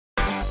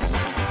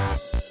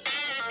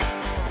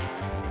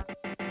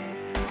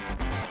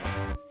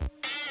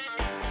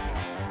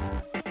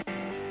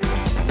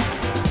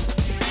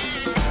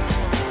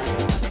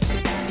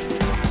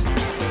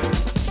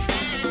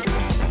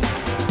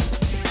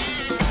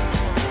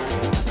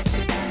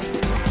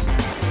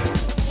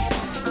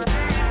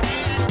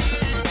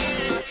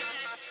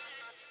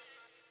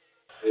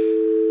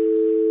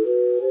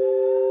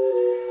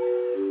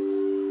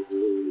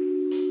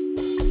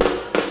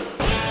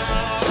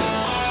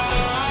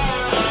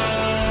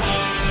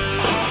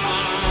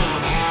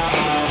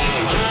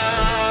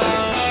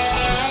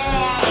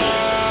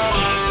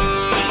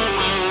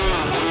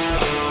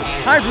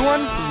Hi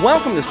everyone,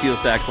 welcome to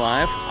SteelStacks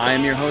Live. I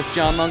am your host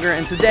John Munger,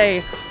 and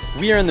today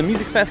we are in the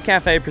Musikfest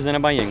Cafe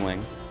presented by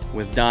Yuengling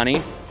with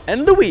Donnie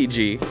and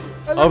Luigi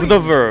of the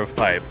Verve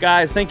Pipe.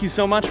 Guys, thank you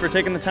so much for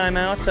taking the time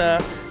out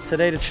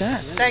today to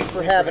chat. Thanks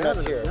for having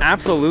us here.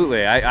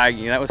 Absolutely,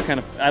 that was kind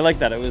of, I like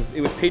that. It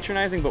was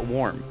patronizing but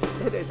warm.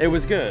 It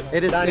was good.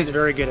 Donnie's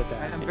very good at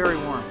that. I'm very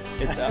warm.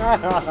 It's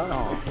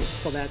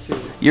So that too.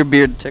 Your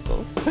beard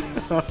tickles.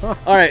 All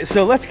right,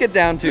 so let's get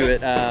down to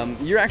it.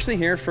 You're actually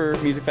here for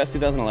Musikfest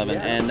 2011,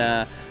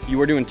 and you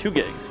were doing 2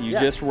 gigs. You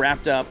just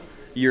wrapped up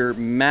your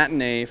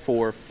matinee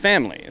for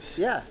families.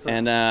 Yeah.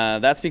 And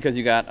that's because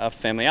you got a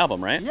family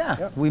album, right?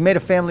 Yeah. We made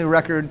a family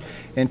record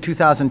in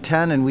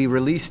 2010, and we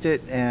released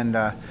it, and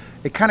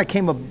it kind of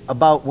came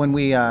about when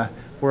we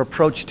were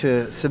approached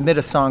to submit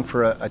a song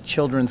for a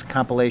children's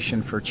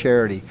compilation for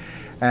charity.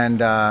 And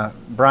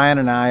Brian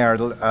and I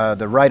are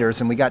the writers,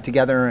 and we got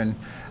together, and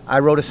I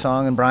wrote a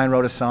song and Brian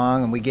wrote a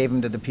song, and we gave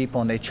them to the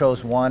people, and they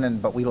chose one,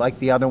 but we liked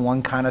the other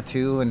one kind of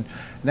too, and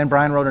then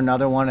Brian wrote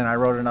another one and I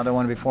wrote another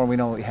one. Before we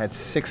know it, we had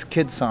 6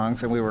 kids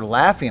songs, and we were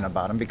laughing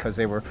about them because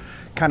they were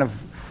kind of,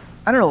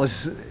 I don't know, it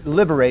was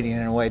liberating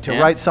in a way to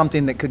write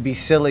something that could be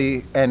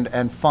silly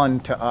and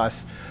fun to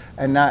us,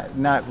 and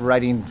not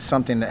writing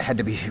something that had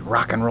to be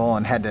rock and roll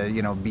and had to,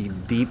 you know, be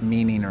deep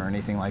meaning or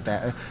anything like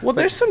that. Well,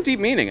 there's some deep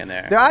meaning in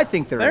there. I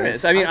think there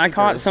is. I mean, I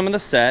caught some of the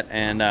set,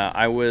 and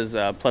I was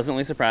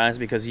pleasantly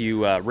surprised because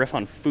you riff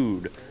on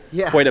food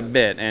quite a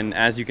bit. And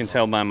as you can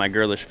tell by my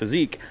girlish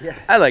physique,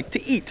 I like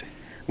to eat,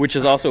 which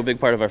is also a big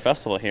part of our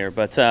festival here.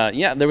 But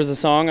yeah, there was a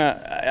song,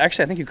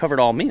 actually I think you covered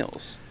all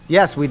meals.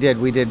 Yes, we did.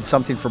 We did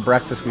something for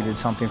breakfast, we did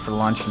something for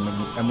lunch,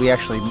 and we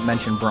actually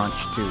mentioned brunch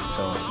too.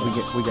 So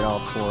we get all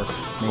 4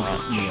 major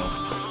meals.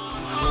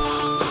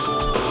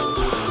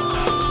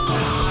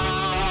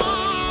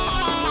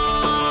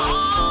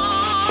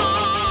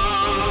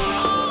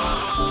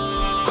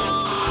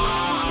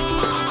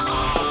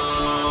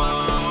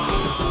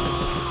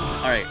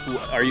 All right,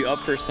 are you up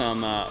for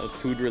some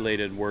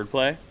food-related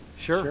wordplay?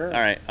 Sure.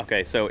 All right.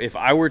 Okay. So if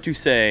I were to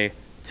say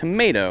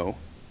tomato,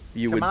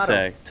 you would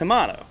say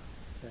tomato.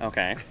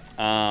 Okay.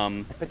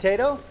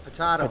 Potato?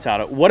 Potato.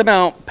 Potato. What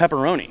about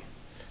pepperoni?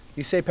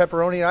 You say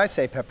pepperoni, I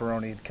say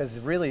pepperoni, because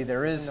really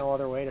there is no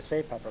other way to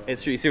say pepperoni.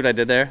 It's true. You see what I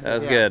did there? That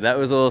was good. That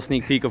was a little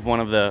sneak peek of one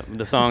of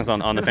the songs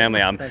on the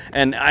family album,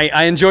 and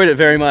I enjoyed it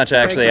very much.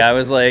 Actually, I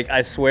was like,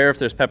 I swear, if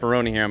there's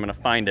pepperoni here, I'm gonna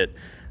find it.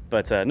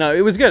 But no,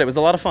 it was good. It was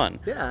a lot of fun.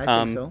 Yeah,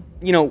 I think so.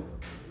 You know,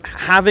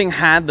 having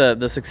had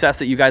the success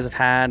that you guys have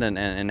had,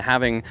 and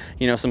having,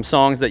 you know, some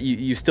songs that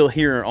you still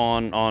hear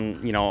on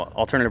you know,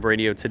 alternative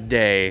radio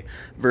today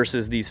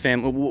versus these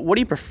what do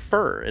you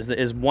prefer?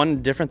 Is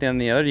one different than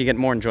the other? Do you get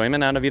more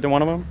enjoyment out of either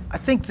one of them? I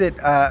think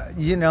that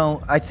you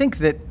know, I think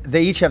that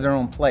they each have their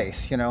own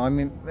place. You know, I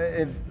mean,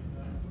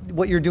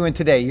 what you're doing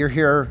today, you're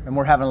here and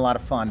we're having a lot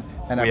of fun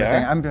and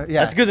everything.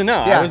 That's good to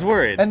know. I was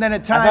worried. And then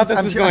at times, I thought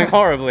this was going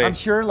horribly. I'm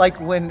sure, like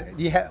when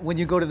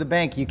you go to the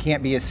bank, you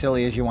can't be as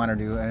silly as you want to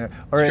do,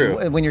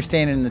 or when you're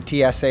standing in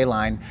the TSA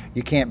line,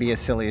 you can't be as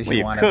silly as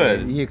you want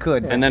to be. You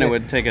could, and then it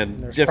would take a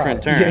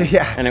different turn,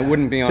 and it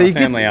wouldn't be on a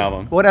family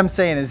album. What I'm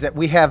saying is that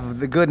we have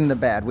the good and the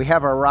bad. We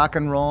have our rock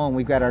and roll, and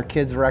we've got our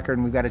kids' record,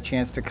 and we've got a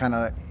chance to kind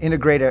of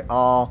integrate it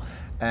all,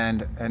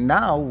 and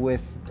now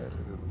with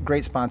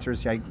great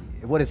sponsors.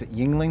 What is it,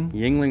 Yuengling?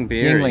 Yuengling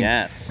beer, Yuengling.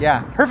 yes.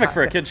 Yeah. Perfect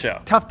for a kid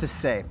show. Tough to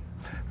say.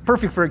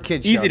 Perfect for a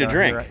kid show. Easy to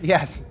drink. Right.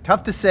 Yes.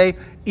 Tough to say,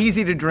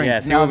 easy to drink. Yeah,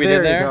 see what we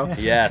did there?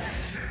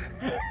 Yes.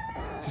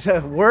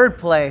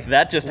 Wordplay.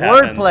 That just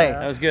happened. Wordplay.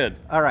 That was good.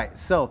 All right,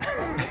 so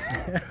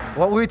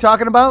what were we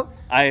talking about?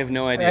 I have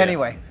no idea.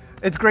 Anyway,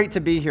 it's great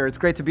to be here. It's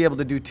great to be able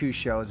to do 2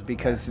 shows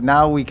because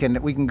now we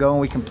can go and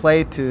we can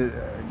play to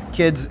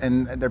kids,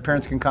 and their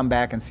parents can come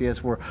back and see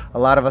us. A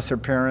lot of us are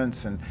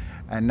parents, and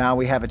now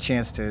we have a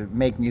chance to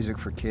make music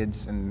for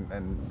kids,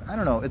 and I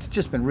don't know, it's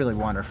just been really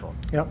wonderful.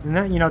 Yep, and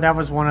that, you know, that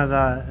was one of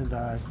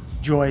the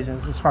joys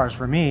as far as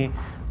for me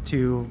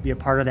to be a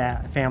part of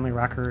that family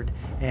record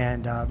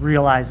and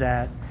realize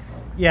that,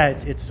 yeah,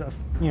 it's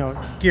you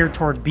know, geared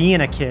towards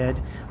being a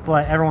kid,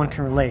 but everyone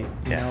can relate.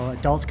 You know,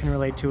 adults can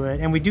relate to it,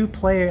 and we do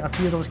play a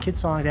few of those kid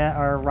songs at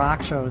our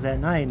rock shows at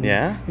night.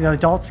 And, you know,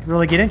 adults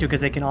really get into it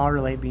because they can all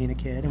relate being a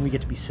kid, and we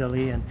get to be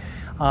silly, and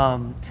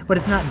but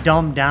it's not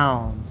dumbed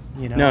down.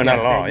 You know, no, not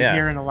at all. You're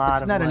hearing a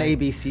lot. It's not an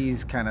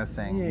ABCs kind of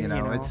thing. You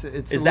know, it's.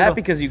 Is that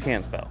because you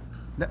can't spell?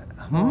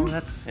 Oh,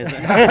 that's. No,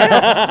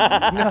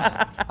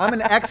 I'm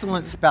an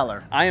excellent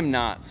speller. I am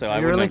not, so I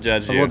wouldn't have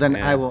judged you. Well, then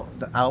I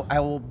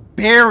will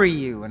bury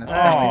you in a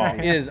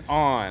spelling bee. It is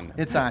on.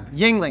 It's on.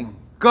 Yuengling,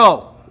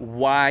 go.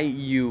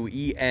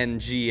 Yuengling.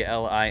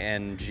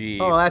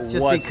 Oh, that's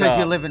just because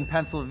you live in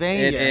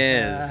Pennsylvania. It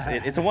is.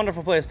 It's a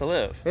wonderful place to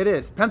live. It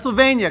is.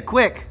 Pennsylvania,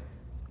 quick.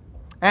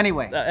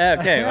 Anyway.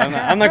 Okay,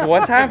 I'm like,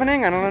 what's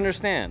happening? I don't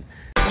understand.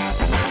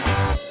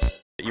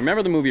 You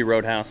remember the movie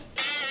Roadhouse?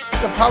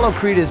 Apollo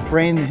Creed's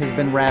brain has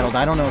been rattled.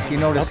 I don't know if you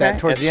noticed that.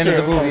 Towards the end of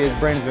the movie, his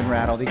brain has been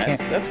rattled. He can't.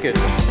 That's good.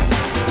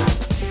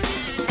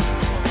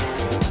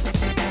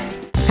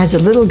 As a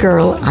little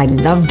girl, I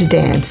loved to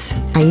dance.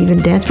 I even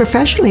danced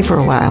professionally for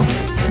a while.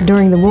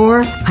 During the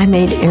war, I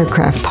made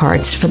aircraft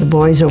parts for the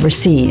boys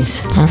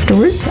overseas.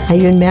 Afterwards, I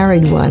even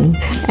married one,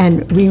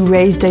 and we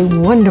raised a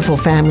wonderful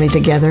family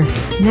together.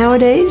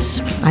 Nowadays,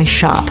 I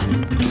shop,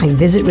 I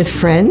visit with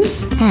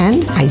friends,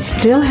 and I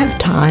still have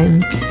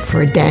time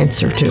for a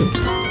dance or two.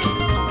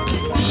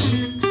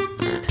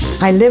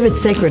 I live at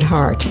Sacred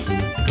Heart.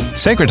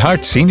 Sacred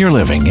Heart Senior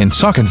Living in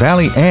Saucon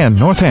Valley and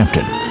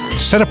Northampton.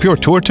 Set up your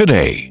tour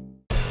today.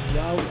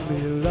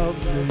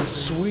 Lovely,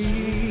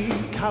 sweet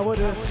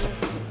cowardice.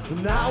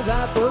 Now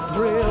that the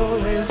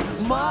thrill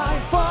is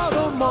mine for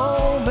the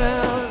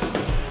moment.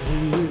 We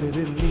really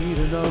didn't need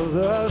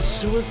another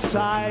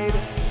suicide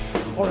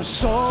or a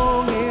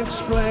song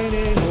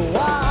explaining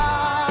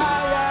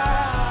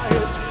why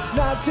it's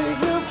not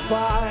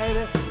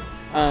dignified.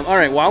 All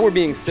right, while we're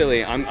being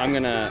silly, I'm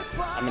gonna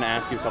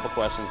ask you a couple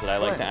questions that I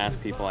like to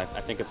ask people. I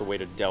think it's a way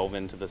to delve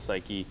into the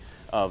psyche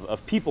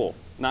of people,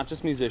 not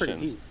just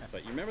musicians.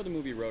 But you remember the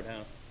movie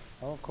Roadhouse?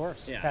 Oh, of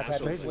course. Yeah, Patrick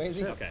absolutely.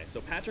 Swayze. Okay,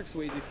 so Patrick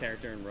Swayze's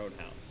character in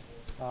Roadhouse.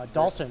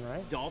 Dalton,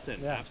 right? Dalton,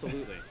 yeah.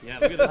 Absolutely. Yeah,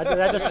 look at this.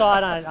 I just saw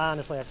it on,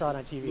 honestly, I saw it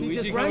on TV. He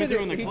just rented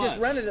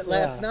it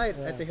last night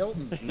at the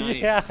Hilton. Nice.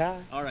 Yeah.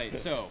 All right,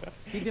 so.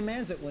 He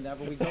demands it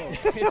whenever we go.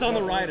 It's on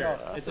the rider.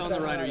 It's on the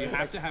rider. You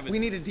have to have it. We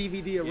need a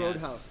DVD of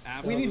Roadhouse.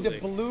 Absolutely. We need the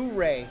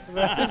Blu-ray.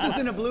 This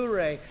isn't a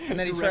Blu-ray. And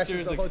then he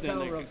trashes the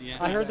hotel room. Yeah,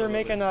 I heard they're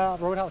making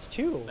Roadhouse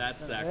 2.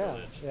 That's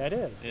sacrilege. Yeah, it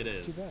is. It is.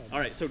 It's too bad. All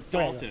right, so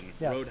Dalton,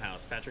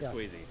 Roadhouse, Patrick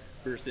Swayze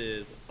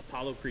versus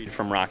Apollo Creed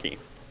from Rocky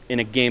in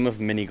a game of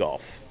mini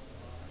golf.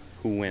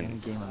 Who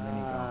wins?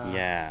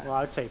 Yeah. Well, I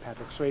would say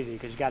Patrick Swayze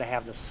because you got to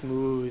have the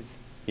smooth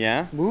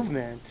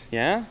movement.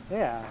 Yeah?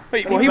 Yeah.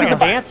 Wait, well, he was a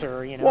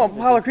dancer, you know. Well,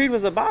 Apollo Creed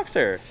was a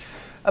boxer.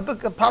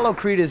 Apollo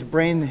Creed, his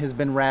brain has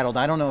been rattled.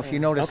 I don't know if you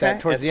noticed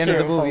that towards the end of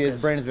the movie, his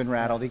brain has been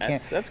rattled. He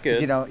can't. That's good.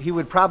 You know, he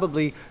would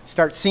probably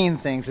start seeing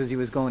things as he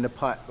was going to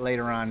putt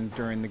later on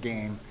during the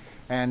game.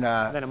 And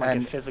then it might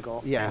get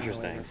physical. Yeah.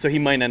 Interesting. So he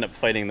might end up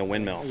fighting the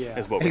windmill,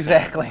 is what we're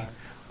exactly. saying.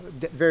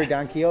 Very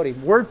Don Quixote.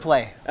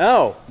 Wordplay.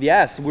 Oh,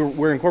 yes.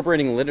 We're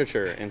incorporating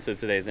literature into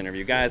today's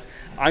interview. Guys,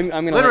 I'm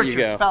going to let you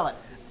go. Spell it.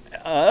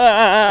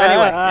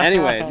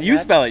 Anyway, you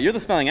spell it. You're the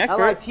spelling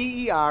expert.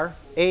 Literature.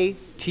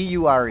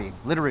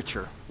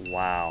 Literature.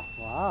 Wow.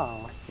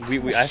 Wow.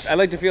 I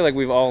like to feel like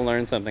we've all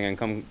learned something and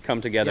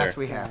come together. Yes,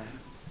 we have.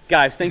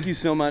 Guys, thank you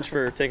so much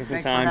for taking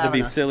some time to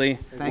be silly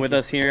with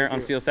us here on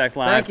SteelStacks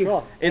Live. Thank you.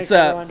 Cool. It's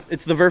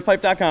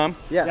thevervepipe.com.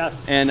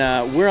 Yes. And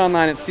we're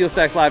online at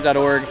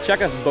steelstackslive.org.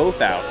 Check us both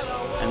out,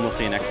 and we'll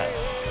see you next time.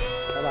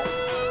 Bye-bye.